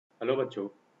Hello बच्चों,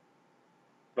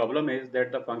 problem is that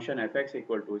the function fx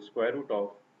equal to square root of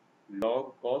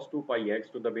log cos 2 pi x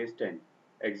to the base 10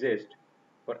 exists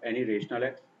for any rational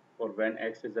x, for when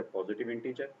x is a positive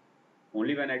integer,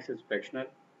 only when x is fractional,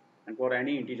 and for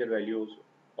any integer values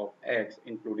of x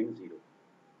including 0.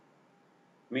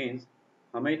 Means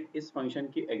हमें इस function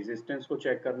की existence को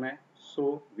check करना है, so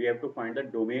we have to find the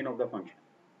domain of the function.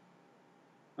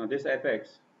 Now this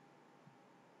fx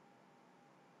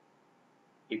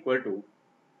equal to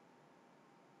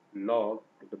log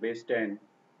to the base 10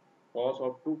 cos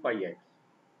of 2 pi x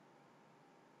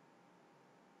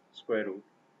square root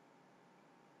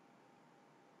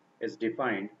is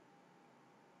defined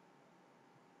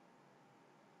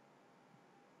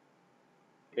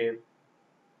if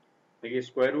देखिए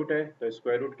square root है तो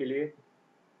square root के लिए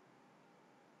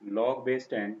log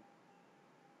base 10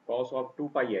 cos of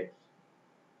 2 pi x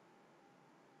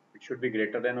it should be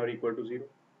greater than or equal to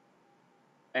 0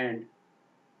 and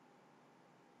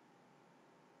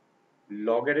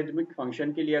logarithmic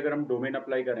function के लिए अगर हम domain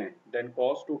apply करें then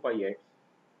cos 2 pi x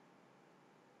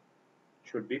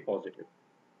should be positive.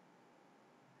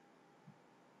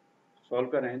 Solve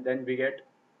करें then we get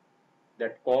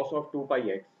that cos of 2 pi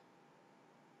x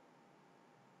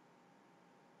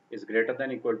is greater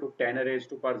than equal to 10 raised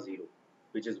to power 0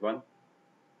 which is 1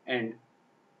 and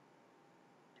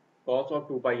cos of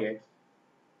 2 pi x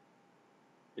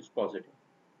is positive.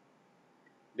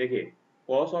 देखिए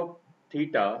cos of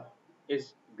theta is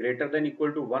greater than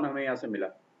equal to 1 हमें यहाँ से मिला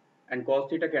and cos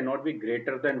theta cannot be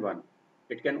greater than 1,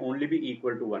 it can only be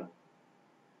equal to 1.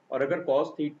 और अगर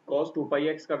cos 2 pi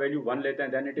x का value 1 लेते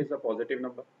हैं then it is a positive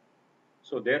number.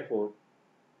 So therefore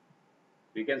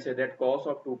we can say that cos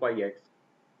of 2 pi x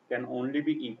can only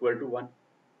be equal to 1,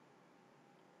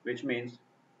 which means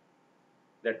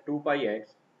that 2 pi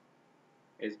x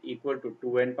is equal to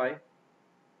 2n pi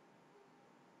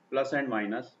plus and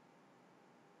minus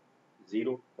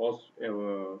 0. Cos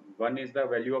 1 is the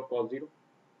value of cos 0,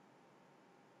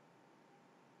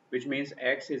 which means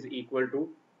x is equal to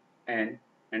n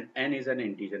and n is an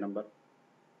integer number.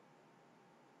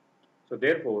 So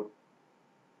therefore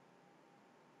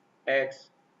x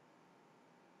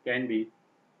can be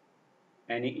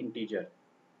any integer.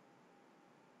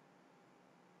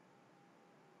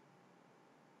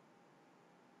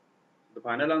 The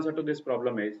final answer to this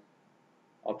problem is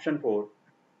option 4,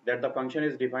 that the function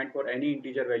is defined for any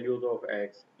integer values of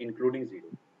x including 0.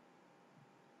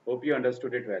 Hope you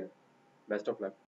understood it well. Best of luck.